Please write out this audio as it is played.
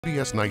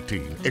CBS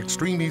 19,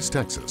 Extreme East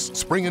Texas,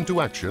 Spring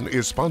into Action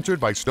is sponsored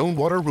by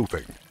Stonewater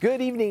Roofing.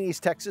 Good evening,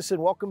 East Texas, and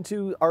welcome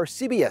to our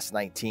CBS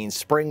 19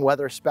 Spring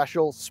Weather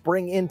Special,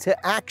 Spring into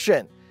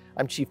Action.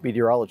 I'm Chief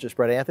Meteorologist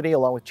Brett Anthony,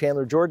 along with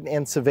Chandler Jordan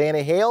and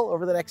Savannah Hale.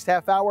 Over the next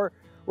half hour,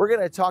 we're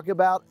going to talk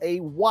about a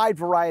wide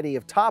variety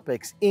of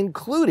topics,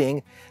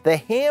 including the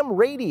ham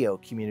radio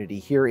community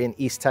here in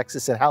East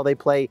Texas and how they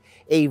play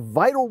a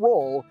vital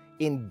role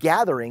in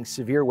gathering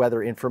severe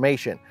weather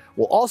information.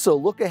 We'll also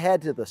look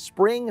ahead to the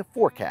spring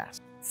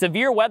forecast.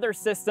 Severe weather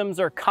systems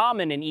are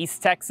common in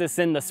East Texas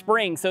in the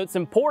spring, so it's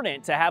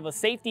important to have a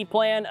safety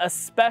plan,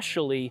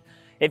 especially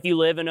if you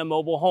live in a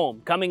mobile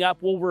home. Coming up,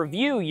 we'll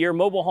review your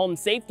mobile home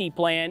safety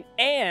plan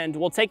and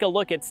we'll take a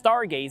look at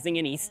stargazing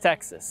in East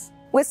Texas.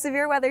 With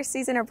severe weather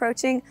season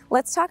approaching,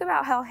 let's talk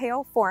about how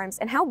hail forms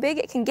and how big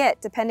it can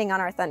get depending on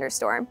our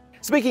thunderstorm.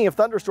 Speaking of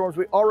thunderstorms,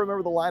 we all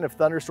remember the line of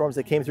thunderstorms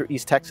that came through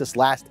East Texas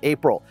last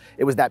April.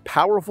 It was that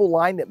powerful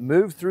line that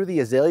moved through the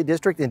Azalea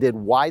District and did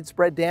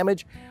widespread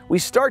damage. We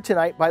start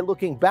tonight by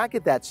looking back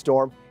at that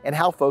storm and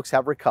how folks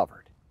have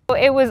recovered.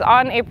 It was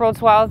on April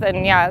 12th,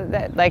 and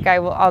yeah,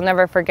 I'll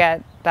never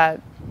forget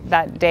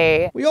that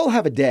day. We all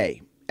have a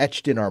day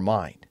etched in our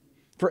mind.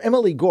 For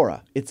Emily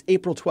Gora, it's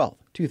April 12th,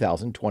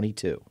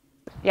 2022.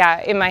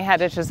 Yeah, in my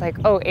head, it's just like,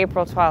 oh,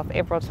 April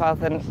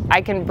 12th. And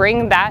I can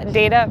bring that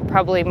data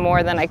probably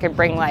more than I could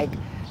bring like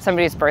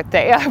somebody's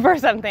birthday up or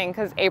something,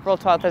 because April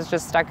 12th is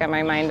just stuck in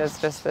my mind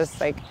as just this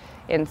like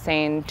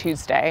insane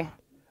Tuesday.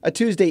 A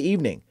Tuesday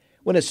evening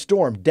when a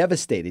storm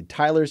devastated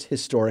Tyler's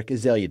historic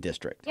Azalea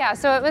District. Yeah,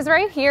 so it was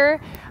right here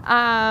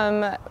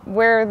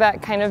where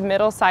that kind of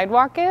middle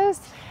sidewalk is.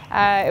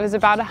 It was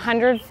about a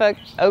 100-foot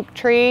oak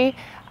tree.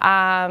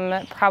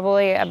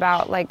 Probably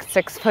about like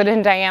 6 foot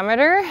in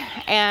diameter,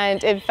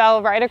 and it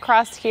fell right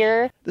across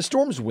here. The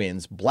storm's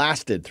winds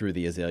blasted through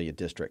the Azalea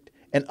District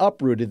and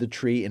uprooted the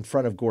tree in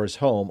front of Gore's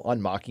home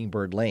on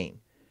Mockingbird Lane.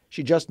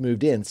 She just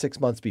moved in 6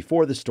 months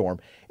before the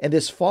storm, and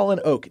this fallen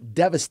oak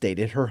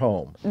devastated her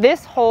home.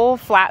 This whole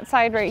flat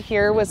side right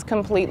here was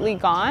completely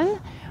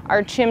gone.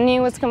 Our chimney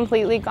was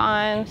completely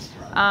gone.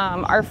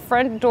 Our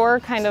front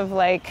door kind of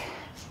like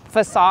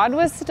facade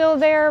was still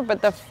there,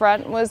 but the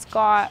front was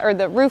gone, or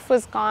the roof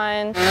was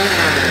gone.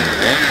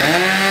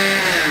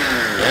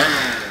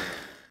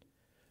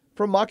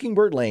 From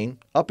Mockingbird Lane,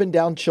 up and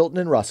down Chilton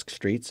and Rusk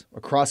Streets,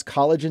 across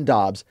College and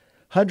Dobbs,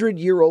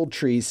 100-year-old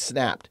trees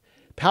snapped.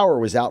 Power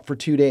was out for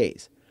 2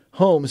 days.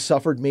 Homes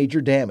suffered major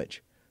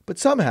damage. But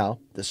somehow,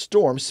 the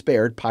storm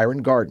spared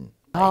Pyron Garden.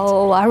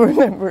 Oh, I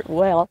remember it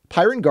well.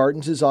 Pyron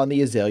Gardens is on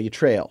the Azalea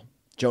Trail.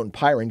 Joan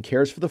Pyron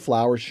cares for the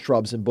flowers,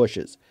 shrubs, and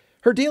bushes.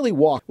 Her daily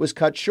walk was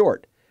cut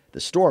short. The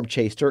storm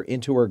chased her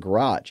into her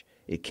garage.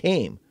 It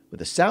came with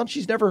a sound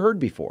she's never heard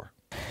before.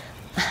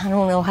 I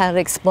don't know how to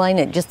explain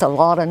it, just a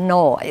lot of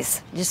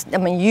noise.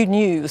 You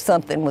knew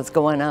something was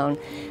going on,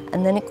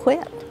 and then it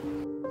quit.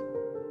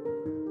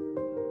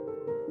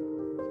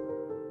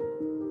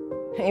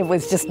 It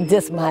was just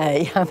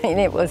dismay.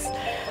 It was,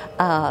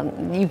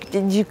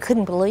 you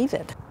couldn't believe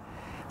it.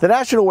 The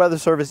National Weather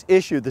Service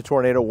issued the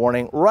tornado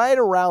warning right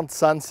around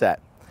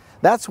sunset.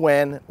 That's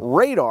when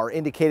radar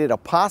indicated a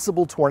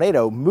possible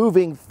tornado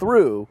moving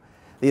through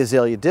the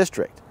Azalea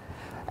District.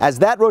 As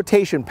that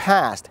rotation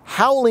passed,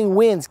 howling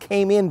winds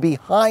came in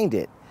behind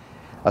it.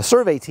 A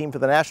survey team for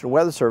the National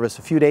Weather Service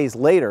a few days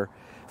later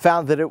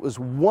found that it was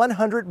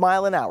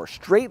 100-mile-an-hour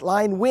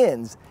straight-line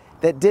winds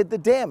that did the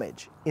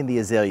damage in the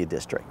Azalea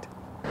District.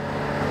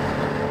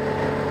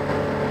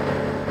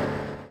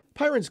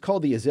 Pyron's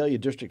called the Azalea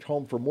District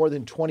home for more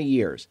than 20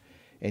 years.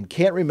 And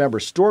can't remember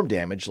storm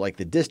damage like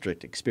the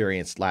district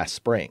experienced last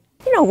spring.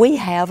 We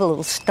have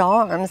little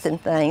storms and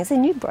things,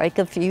 and you break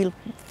a few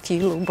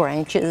little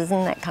branches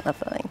and that kind of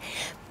thing,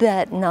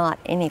 but not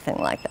anything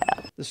like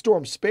that. The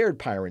storm spared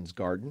Pyron's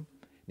garden.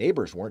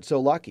 Neighbors weren't so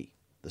lucky.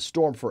 The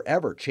storm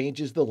forever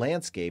changes the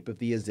landscape of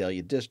the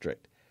Azalea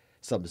District.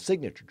 Some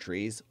signature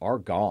trees are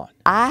gone.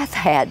 I've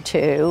had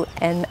to,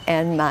 and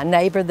my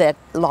neighbor that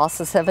lost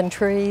the 7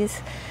 trees,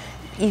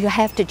 you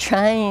have to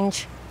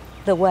change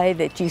the way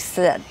that you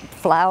set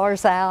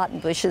flowers out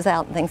and bushes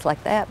out and things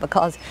like that,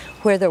 because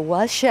where there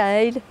was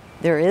shade,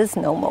 there is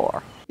no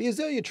more. The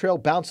Azalea Trail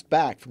bounced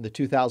back from the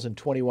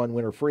 2021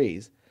 winter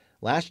freeze.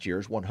 Last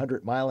year's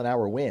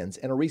 100-mile-an-hour winds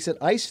and a recent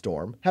ice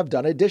storm have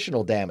done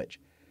additional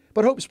damage.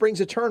 But hope springs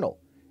eternal,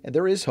 and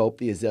there is hope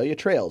the Azalea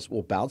Trails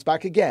will bounce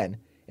back again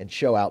and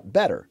show out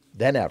better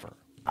than ever.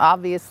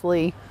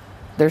 Obviously,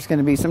 there's going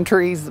to be some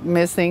trees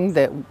missing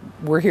that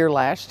were here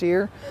last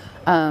year,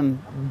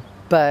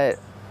 but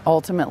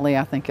ultimately,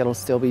 I think it'll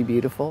still be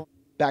beautiful.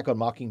 Back on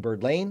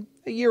Mockingbird Lane,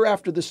 a year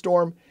after the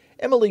storm,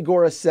 Emily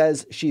Gora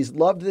says she's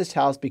loved this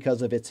house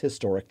because of its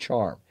historic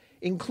charm,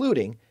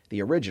 including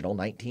the original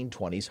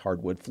 1920s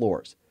hardwood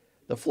floors.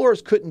 The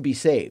floors couldn't be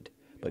saved,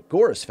 but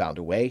Gora's found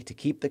a way to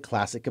keep the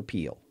classic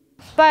appeal.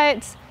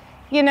 But,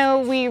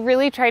 we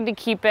really tried to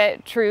keep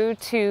it true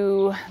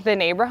to the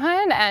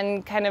neighborhood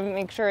and kind of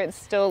make sure it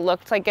still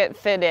looked like it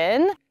fit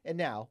in. And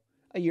now,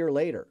 a year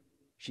later,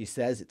 she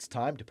says it's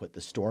time to put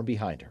the storm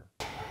behind her.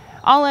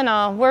 all in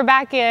all, we're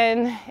back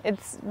in.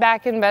 It's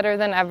back in better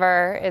than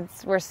ever.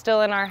 We're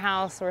still in our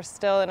house. We're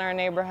still in our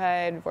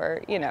neighborhood.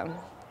 We're, you know,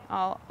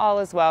 all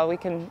is well. We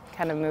can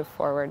kind of move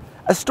forward.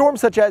 A storm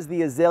such as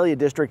the Azalea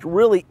District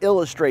really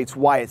illustrates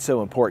why it's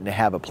so important to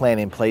have a plan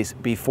in place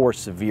before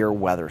severe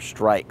weather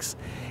strikes.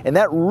 And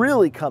that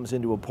really comes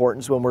into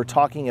importance when we're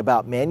talking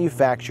about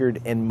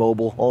manufactured and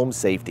mobile home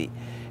safety.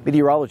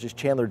 Meteorologist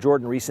Chandler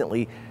Jordan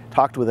recently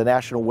talked with the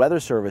National Weather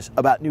Service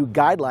about new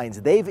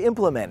guidelines they've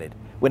implemented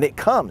when it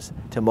comes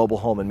to mobile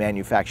home and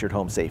manufactured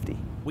home safety.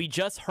 We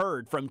just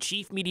heard from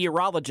Chief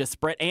Meteorologist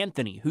Brett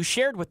Anthony, who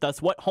shared with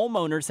us what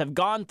homeowners have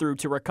gone through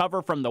to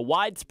recover from the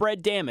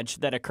widespread damage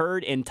that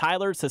occurred in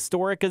Tyler's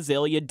historic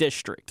Azalea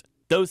District.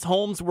 Those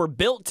homes were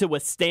built to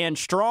withstand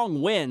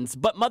strong winds,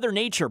 but Mother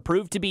Nature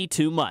proved to be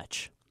too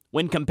much.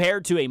 When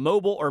compared to a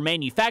mobile or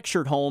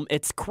manufactured home,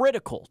 it's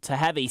critical to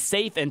have a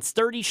safe and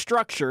sturdy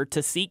structure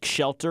to seek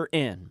shelter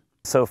in.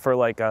 So for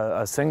like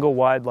a single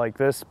wide like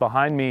this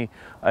behind me,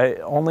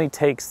 it only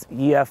takes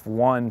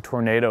EF1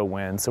 tornado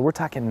winds. So we're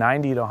talking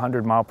 90 to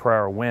 100 mile per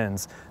hour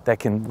winds that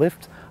can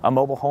lift a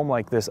mobile home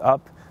like this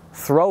up,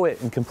 throw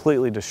it, and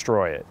completely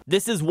destroy it.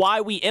 This is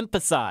why we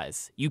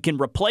emphasize you can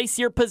replace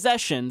your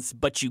possessions,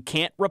 but you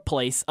can't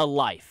replace a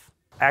life.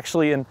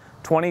 Actually, in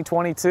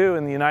 2022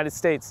 in the United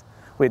States,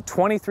 we had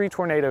 23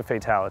 tornado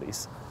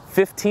fatalities.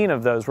 15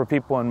 of those were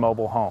people in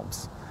mobile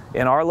homes.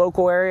 In our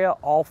local area,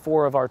 all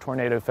 4 of our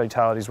tornado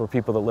fatalities were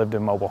people that lived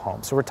in mobile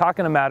homes. So we're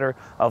talking a matter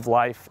of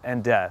life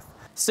and death.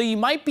 So you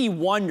might be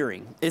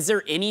wondering, is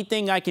there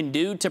anything I can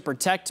do to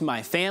protect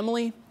my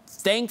family?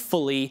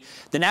 Thankfully,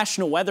 the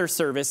National Weather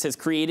Service has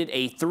created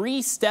a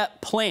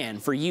 3-step plan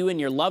for you and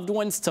your loved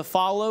ones to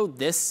follow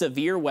this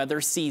severe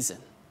weather season.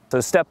 So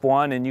step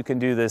 1, and you can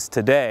do this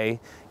today,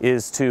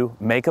 is to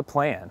make a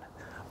plan.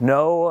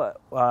 Know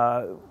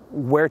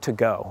where to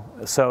go.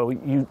 So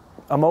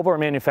a mobile or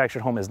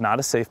manufactured home is not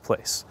a safe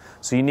place.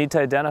 So you need to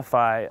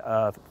identify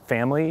a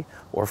family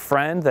or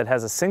friend that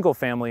has a single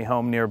family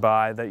home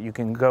nearby that you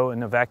can go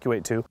and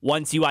evacuate to.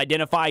 Once you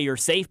identify your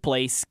safe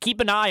place, keep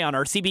an eye on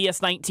our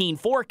CBS 19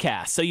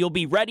 forecast so you'll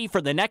be ready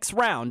for the next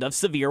round of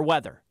severe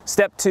weather.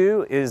 Step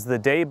 2 is the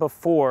day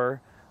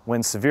before,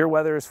 when severe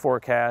weather is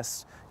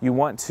forecast, you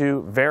want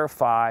to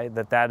verify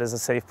that that is a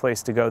safe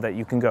place to go, that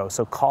you can go.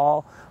 So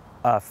call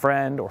a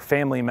friend or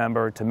family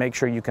member to make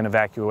sure you can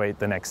evacuate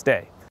the next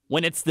day.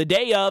 When it's the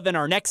day of and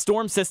our next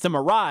storm system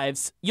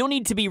arrives, you'll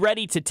need to be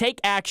ready to take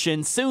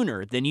action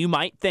sooner than you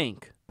might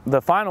think. The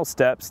final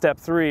step, step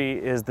 3,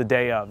 is the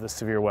day of the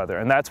severe weather,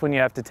 and that's when you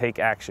have to take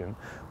action.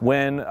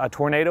 When a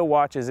tornado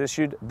watch is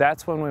issued,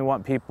 that's when we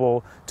want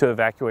people to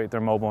evacuate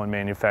their mobile and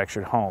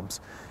manufactured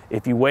homes.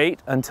 If you wait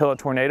until a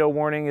tornado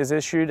warning is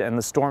issued and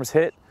the storms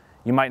hit,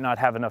 you might not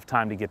have enough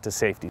time to get to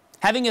safety.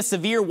 Having a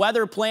severe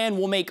weather plan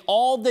will make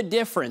all the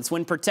difference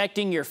when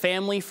protecting your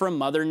family from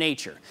Mother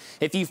Nature.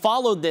 If you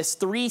follow this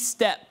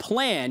 3-step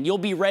plan, you'll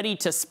be ready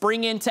to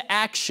spring into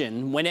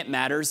action when it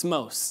matters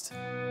most.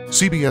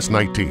 CBS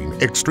 19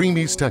 Extreme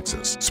East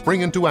Texas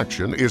Spring into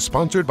Action is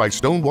sponsored by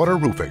Stonewater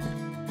Roofing.